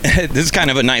this is kind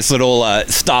of a nice little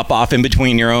stop off in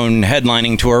between your own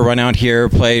headlining tour. Run out here,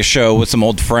 play a show with some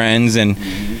old friends, and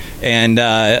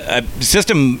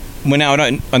System went out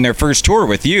on their first tour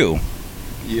with you.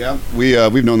 Yeah,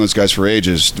 we've known those guys for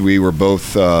ages. We were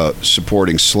both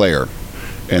supporting Slayer,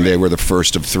 and they were the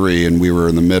first of three, and we were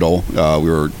in the middle.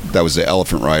 That was the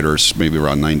Elephant Riders, maybe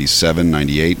around 97,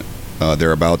 98,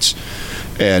 thereabouts.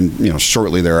 And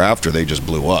shortly thereafter, they just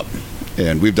blew up.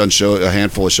 And we've done a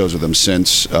handful of shows with them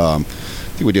since. I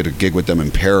think we did a gig with them in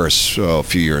Paris a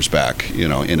few years back,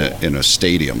 in a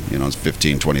stadium. It's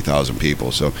 15, 20,000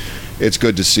 people. So it's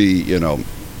good to see,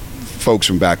 folks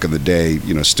from back in the day,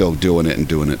 still doing it and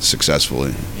doing it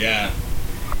successfully. Yeah.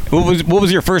 What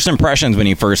was your first impressions when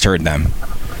you first heard them?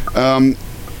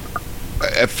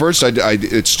 At first,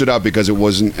 it stood out because it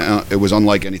was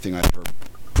unlike anything I'd heard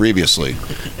previously,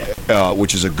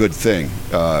 which is a good thing.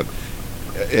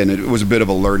 And it was a bit of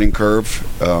a learning curve,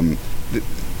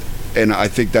 and I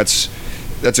think that's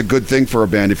a good thing for a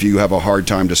band if you have a hard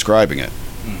time describing it.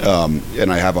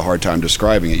 And I have a hard time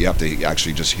describing it. You have to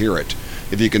actually just hear it.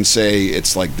 If you can say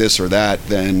it's like this or that,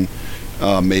 then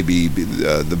maybe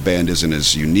the band isn't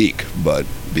as unique. But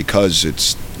because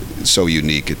it's so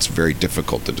unique, it's very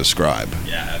difficult to describe.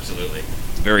 Yeah, absolutely.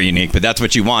 Very unique, but that's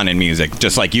what you want in music,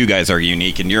 just like you guys are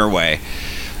unique in your way.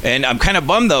 And I'm kind of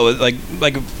bummed, though, like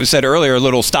I said earlier, a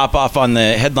little stop off on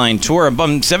the headline tour. I'm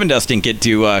bummed Sevendust didn't get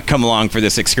to come along for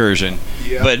this excursion.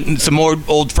 Yeah. But some more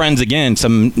old friends again,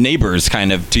 some neighbors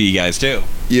kind of to you guys, too.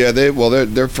 Yeah,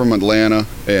 they're from Atlanta,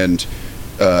 and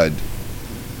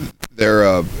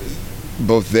they're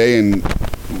both they and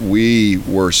we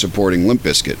were supporting Limp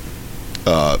Bizkit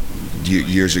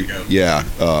years ago. Yeah,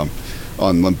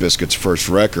 on Limp Bizkit's first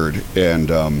record,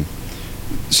 and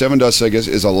Sevendust, I guess,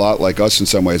 is a lot like us in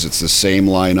some ways. It's the same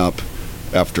lineup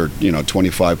after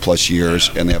 25 plus years,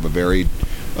 and they have a very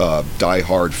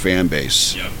die-hard fan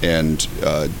base, and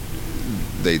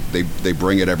they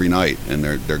bring it every night, and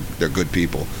they're good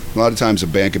people. A lot of times a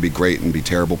band can be great and be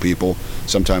terrible people.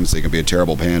 Sometimes they can be a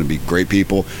terrible band and be great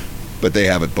people. But they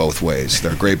have it both ways.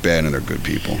 They're a great band and they're good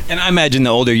people. And I imagine the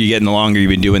older you get and the longer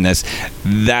you've been doing this,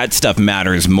 that stuff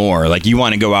matters more. Like, you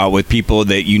want to go out with people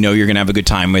that you're going to have a good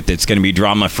time with, that's going to be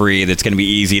drama-free, that's going to be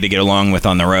easy to get along with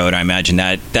on the road. I imagine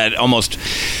that almost,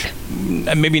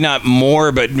 maybe not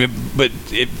more, but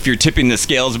if you're tipping the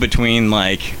scales between,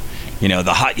 like,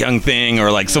 the hot young thing or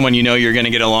like someone you're going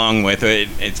to get along with,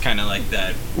 it's kind of like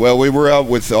that. Well, we were out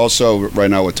with also right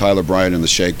now with Tyler Bryant and the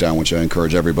Shakedown, which I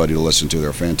encourage everybody to listen to. They're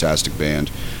a fantastic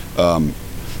band. And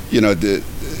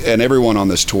everyone on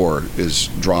this tour is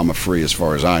drama-free as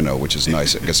far as I know, which is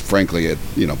nice. Because frankly,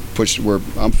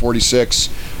 I'm 46.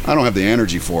 I don't have the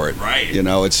energy for it. Right.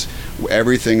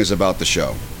 Everything is about the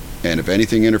show. And if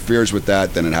anything interferes with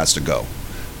that, then it has to go.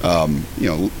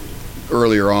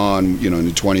 Earlier on, in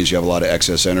the 20s, you have a lot of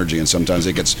excess energy, and sometimes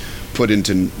it gets put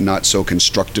into not so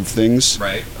constructive things.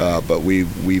 Right. But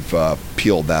we've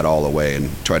peeled that all away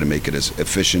and try to make it as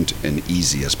efficient and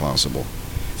easy as possible.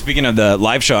 Speaking of the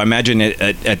live show, I imagine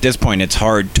at this point it's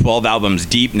hard, 12 albums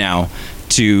deep now,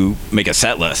 to make a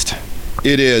set list.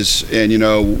 It is, and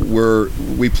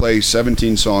we play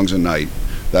 17 songs a night.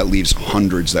 That leaves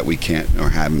hundreds that we can't or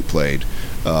haven't played,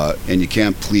 and you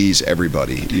can't please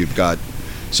everybody. You've got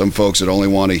some folks that only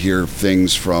want to hear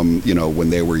things from, when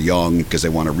they were young because they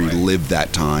want to relive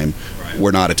that time. Right.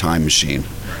 We're not a time machine.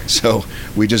 Right. So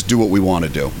we just do what we want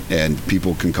to do, and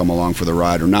people can come along for the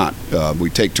ride or not. We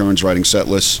take turns writing set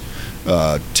lists.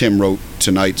 Tim wrote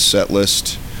tonight's set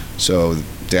list, so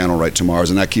Dan will write tomorrow's,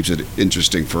 and that keeps it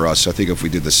interesting for us. I think if we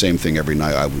did the same thing every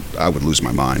night, I would lose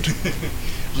my mind.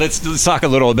 Let's talk a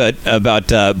little bit about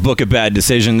Book of Bad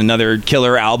Decision, another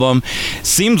killer album.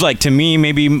 Seems like to me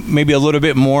maybe a little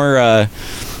bit more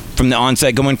from the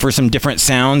onset, going for some different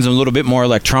sounds, and a little bit more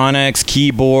electronics,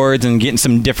 keyboards, and getting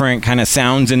some different kind of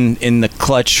sounds in the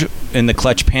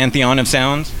Clutch pantheon of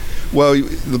sounds. Well,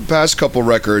 the past couple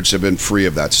records have been free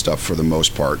of that stuff for the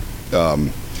most part. But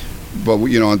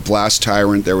on Blast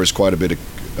Tyrant there was quite a bit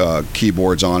of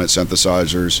keyboards on it,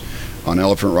 synthesizers. On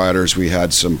Elephant Riders, we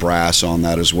had some brass on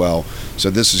that as well. So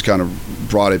this has kind of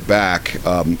brought it back.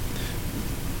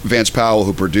 Vance Powell,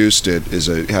 who produced it,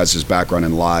 has his background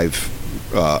in live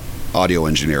audio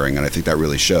engineering, and I think that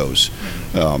really shows.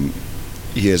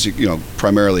 He has,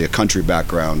 primarily a country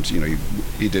background.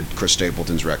 He did Chris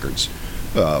Stapleton's records,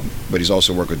 but he's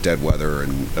also worked with Dead Weather.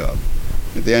 And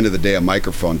at the end of the day, a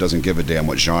microphone doesn't give a damn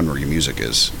what genre your music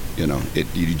is.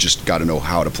 You just got to know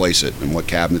how to place it and what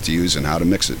cabinet to use and how to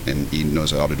mix it, and he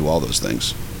knows how to do all those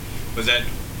things. Was that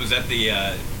Was that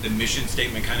the mission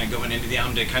statement kind of going into the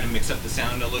album to kind of mix up the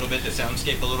sound a little bit, the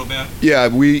soundscape a little bit? Yeah,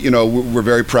 we're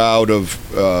very proud of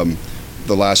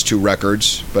the last two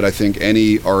records, but I think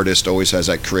any artist always has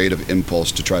that creative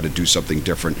impulse to try to do something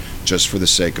different just for the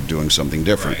sake of doing something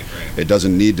different. Right. It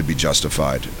doesn't need to be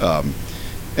justified.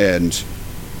 And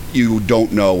you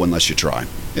don't know unless you try.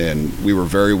 And we were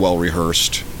very well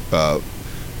rehearsed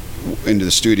into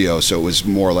the studio, so it was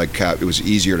more like it was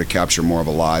easier to capture more of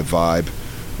a live vibe.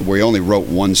 We only wrote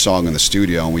one song in the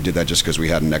studio, and we did that just because we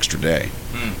had an extra day.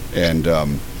 And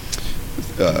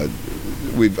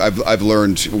we've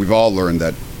all learned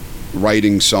that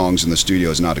writing songs in the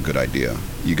studio is not a good idea.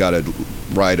 You got to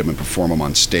write them and perform them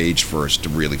on stage first to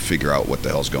really figure out what the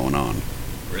hell's going on.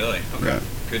 Really? Okay. Yeah.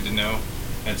 Good to know.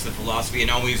 That's the philosophy, and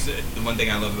always the one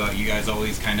thing I love about you guys,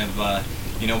 always kind of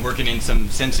working in some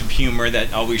sense of humor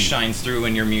that always shines through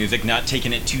in your music, not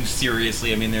taking it too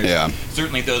seriously. I mean, there's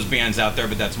certainly those bands out there,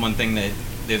 but that's one thing that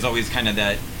there's always kind of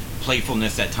that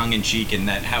playfulness, that tongue-in-cheek, and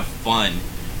that have fun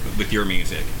with your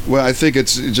music. Well, I think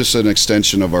it's just an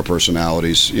extension of our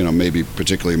personalities, maybe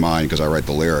particularly mine because I write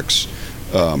the lyrics.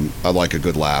 I like a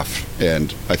good laugh,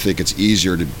 and I think it's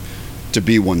easier to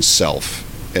be oneself,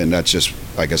 and that's just,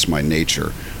 I guess, my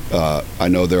nature. I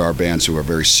know there are bands who are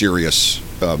very serious,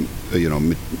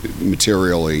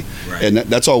 materially, right. And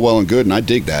that's all well and good, and I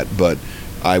dig that, but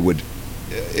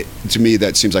to me,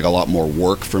 that seems like a lot more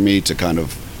work for me to kind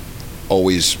of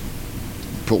always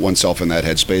put oneself in that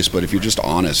headspace. But if you're just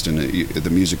honest and the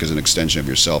music is an extension of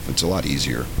yourself, it's a lot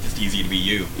easier. Just easy to be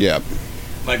you. Yeah.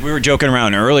 Like we were joking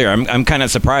around earlier, I'm kind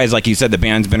of surprised. Like you said, the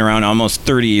band's been around almost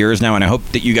 30 years now, and I hope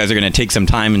that you guys are going to take some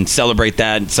time and celebrate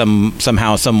that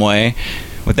somehow, some way,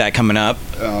 with that coming up.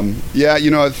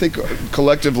 I think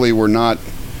collectively we're not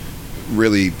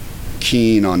really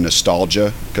keen on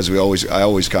nostalgia because I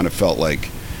always kind of felt like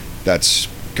that's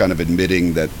kind of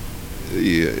admitting that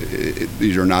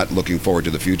you're not looking forward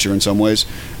to the future in some ways.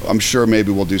 I'm sure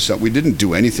maybe we'll do something. We didn't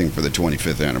do anything for the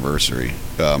 25th anniversary.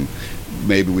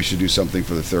 Maybe we should do something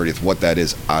for the 30th. What that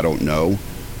is, I don't know.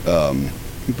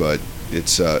 But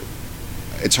it's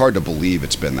hard to believe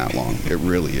it's been that long. It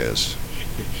really is.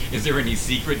 Is there any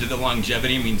secret to the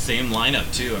longevity? I mean, same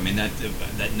lineup too. I mean,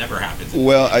 that never happens.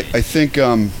 Well, I think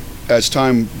as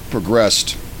time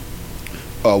progressed,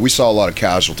 we saw a lot of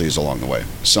casualties along the way.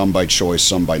 Some by choice,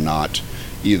 some by not.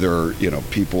 Either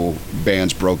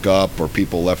bands broke up, or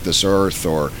people left this earth,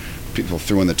 or people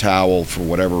threw in the towel for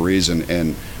whatever reason.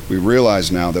 And we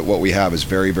realize now that what we have is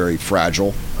very, very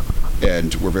fragile,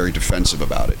 and we're very defensive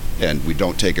about it, and we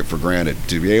don't take it for granted.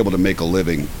 To be able to make a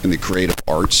living in the creative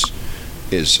arts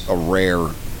is a rare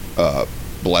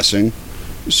blessing,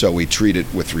 so we treat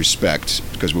it with respect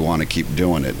because we want to keep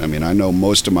doing it. I mean, I know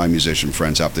most of my musician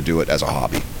friends have to do it as a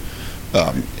hobby,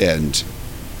 and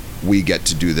we get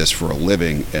to do this for a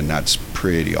living, and that's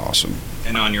pretty awesome.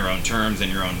 And on your own terms,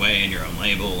 and your own way, and your own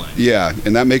label. Yeah,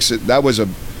 and that makes it. That was a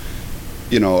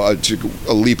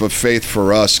leap of faith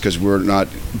for us because we're not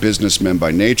businessmen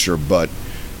by nature, but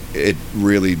it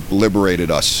really liberated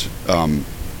us. And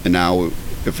now,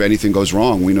 if anything goes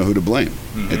wrong, we know who to blame.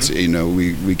 Mm-hmm. It's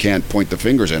we can't point the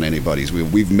fingers at anybody.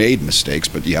 We've made mistakes,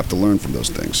 but you have to learn from those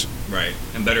things. Right,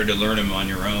 and better to learn them on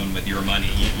your own with your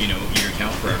money. You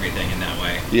account for everything in that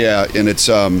way. Yeah, and it's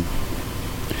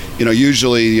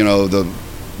usually the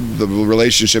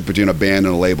relationship between a band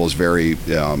and a label is very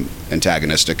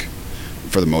antagonistic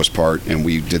for the most part, and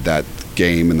we did that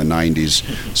game in the 90s.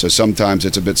 So sometimes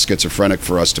it's a bit schizophrenic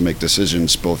for us to make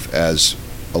decisions both as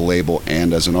a label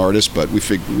and as an artist, but we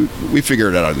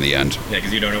figured it out in the end. Yeah,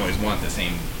 because you don't always want the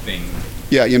same thing.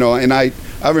 Yeah, and I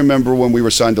remember when we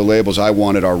were signed to labels, I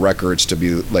wanted our records to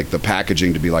be like the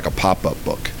packaging to be like a pop-up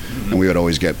book, mm-hmm. and we would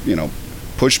always get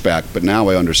pushback. But now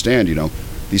I understand,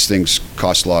 these things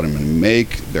cost a lot of money to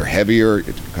make. They're heavier.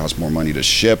 It costs more money to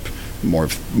ship, more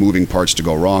moving parts to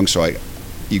go wrong. So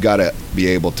you got to be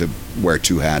able to wear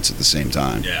two hats at the same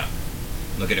time. Yeah,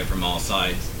 look at it from all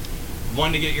sides.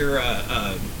 Wanted to get your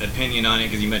opinion on it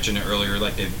because you mentioned it earlier.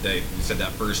 Like they said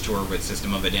that first tour with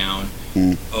System of a Down,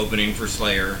 opening for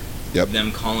Slayer. Yep.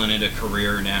 Them calling it a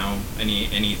career now.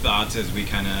 Any thoughts as we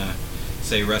kind of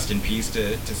say rest in peace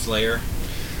to Slayer?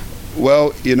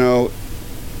 Well,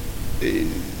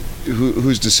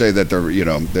 who's to say that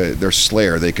they're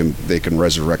Slayer? They can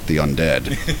resurrect the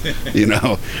undead.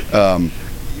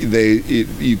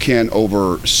 You can't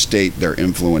overstate their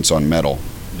influence on metal.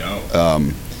 No.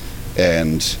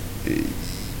 And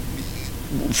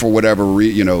for whatever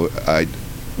reason,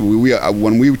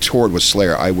 when we toured with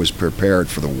Slayer, I was prepared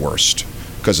for the worst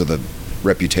because of the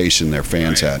reputation their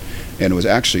fans had, and it was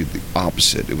actually the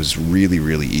opposite. It was really,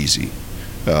 really easy.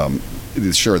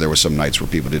 Sure, there were some nights where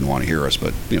people didn't want to hear us,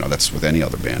 but that's with any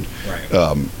other band. Right.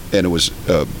 And it was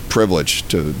a privilege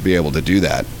to be able to do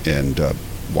that and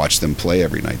watch them play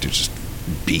every night. They're just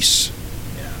beasts.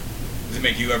 Yeah. Does it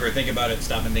make you ever think about it?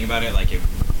 Stop and think about it, like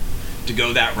to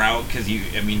go that route? Because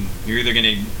you're either going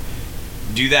to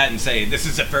do that and say this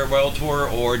is a farewell tour,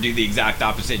 or do the exact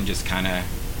opposite and just kind of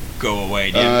go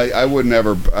away. I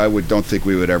don't think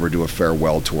we would ever do a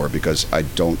farewell tour, because I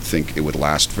don't think it would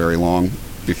last very long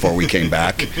before we came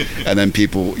back. And then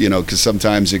people, because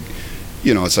sometimes it's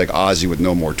like Ozzy with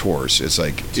No More Tours. It's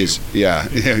like,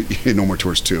 No More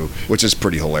Tours 2, which is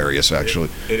pretty hilarious, actually.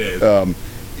 It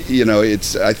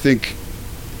is. I think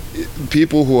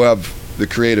people who have the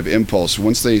creative impulse,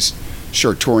 once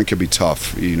sure, touring can be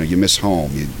tough. You miss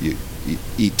home, you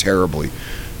eat terribly.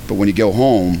 But when you go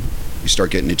home, you start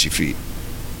getting itchy feet.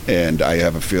 And I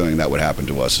have a feeling that would happen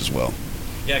to us as well.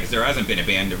 Yeah, because there hasn't been a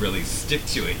band to really stick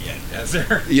to it yet, has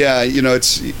there? Yeah,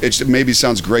 it maybe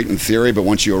sounds great in theory, but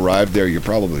once you arrive there, you're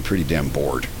probably pretty damn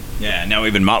bored. Yeah, now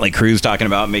even Motley Crue's talking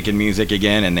about making music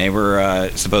again, and they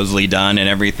were supposedly done and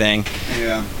everything.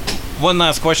 Yeah. One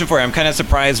last question for you. I'm kind of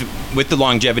surprised with the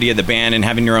longevity of the band and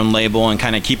having your own label and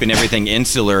kind of keeping everything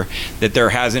insular that there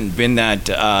hasn't been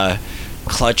that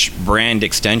Clutch brand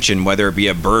extension, whether it be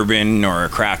a bourbon or a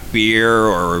craft beer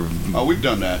or... Oh, we've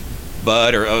done that.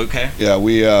 Bud or okay. Yeah,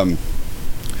 we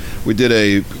did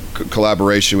a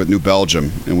collaboration with New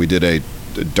Belgium, and we did a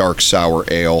dark sour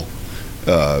ale,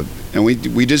 and we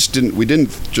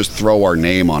didn't just throw our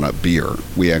name on a beer.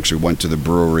 We actually went to the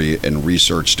brewery and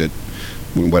researched it.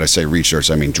 When I say research,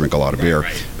 I mean drink a lot of beer.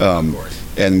 Right. Of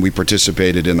course. And we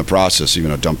participated in the process,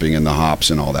 dumping in the hops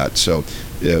and all that. So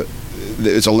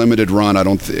it's a limited run.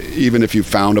 Even if you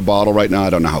found a bottle right now,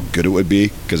 I don't know how good it would be,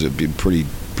 because it'd be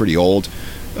pretty old.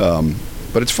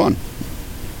 But it's fun.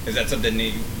 Is that something that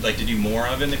you'd like to do more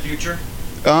of in the future?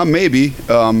 Maybe.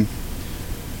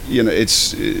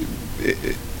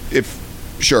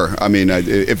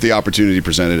 If the opportunity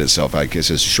presented itself, I guess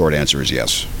his short answer is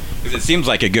yes. Because it seems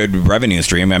like a good revenue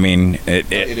stream.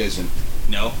 It isn't.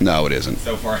 No? No, it isn't.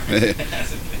 So far, it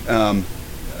hasn't been.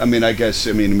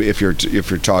 If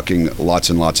you're talking lots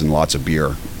and lots and lots of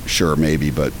beer, sure,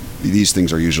 maybe. But these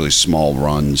things are usually small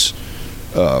runs.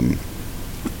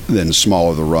 Then the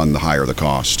smaller the run, the higher the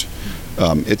cost.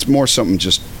 It's more something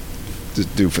just to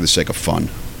do for the sake of fun.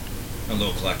 A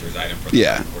little collector's item for the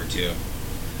or two.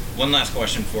 One last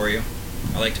question for you.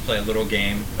 I like to play a little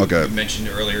game. Okay. You mentioned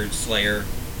earlier Slayer,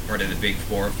 part of the Big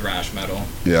Four of thrash metal.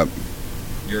 Yep.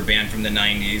 You're a band from the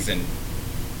 90s, and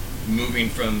moving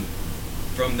from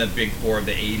the Big Four of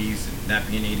the 80s, and that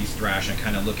being 80s thrash, and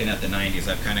kind of looking at the 90s,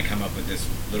 I've kind of come up with this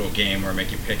little game where I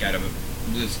make you pick out of a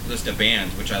list of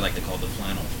bands, which I like to call the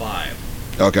Flannel Five.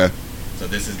 Okay. So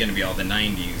this is going to be all the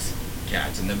 90s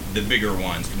cats and the bigger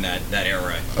ones from that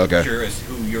era. Okay. I'm curious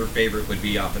who your favorite would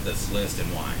be off of this list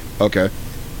and why. Okay.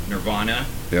 Nirvana.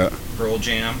 Yeah. Pearl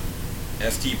Jam.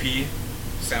 STP.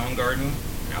 Soundgarden.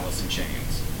 Alice in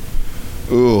Chains.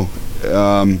 Ooh.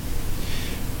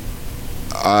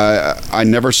 I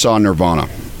never saw Nirvana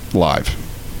live.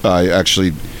 I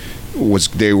actually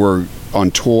they were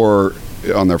on tour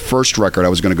on their first record. I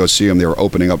was going to go see them. They were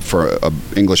opening up for an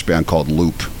English band called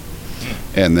Loop.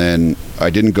 And then I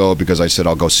didn't go because I said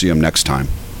I'll go see them next time.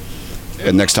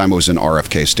 And next time it was in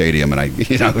RFK Stadium, and I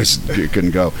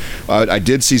couldn't go. I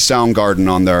did see Soundgarden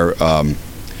on their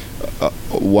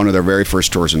one of their very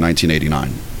first tours in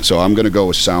 1989. So I'm going to go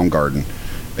with Soundgarden,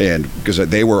 and because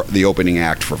they were the opening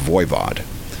act for Voivod.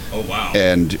 Oh wow!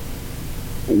 And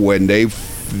when they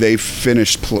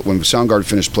finished, when Soundgarden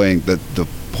finished playing, the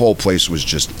whole place was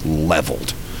just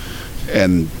leveled,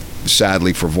 and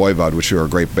sadly for Voivod, which are a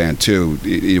great band too,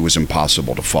 it was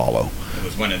impossible to follow. It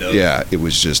was one of those. Yeah, it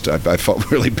was just, I felt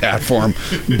really bad for him.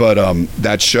 But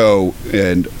that show,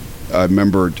 and I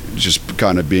remember just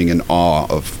kind of being in awe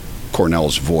of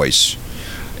Cornell's voice.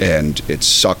 And it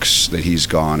sucks that he's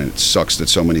gone, and it sucks that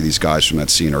so many of these guys from that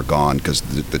scene are gone, because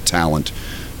the talent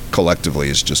collectively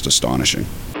is just astonishing.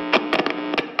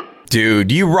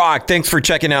 Dude, you rock. Thanks for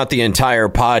checking out the entire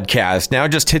podcast. Now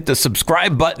just hit the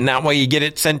subscribe button. That way you get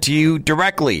it sent to you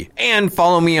directly. And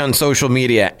follow me on social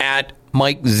media at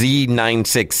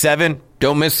MikeZ967.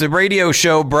 Don't miss the radio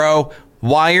show, bro.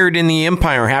 Wired in the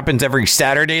Empire happens every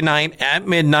Saturday night at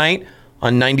midnight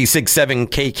on 96.7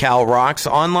 KCal Rocks,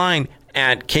 online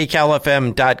at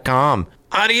kcalfm.com.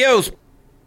 Adios.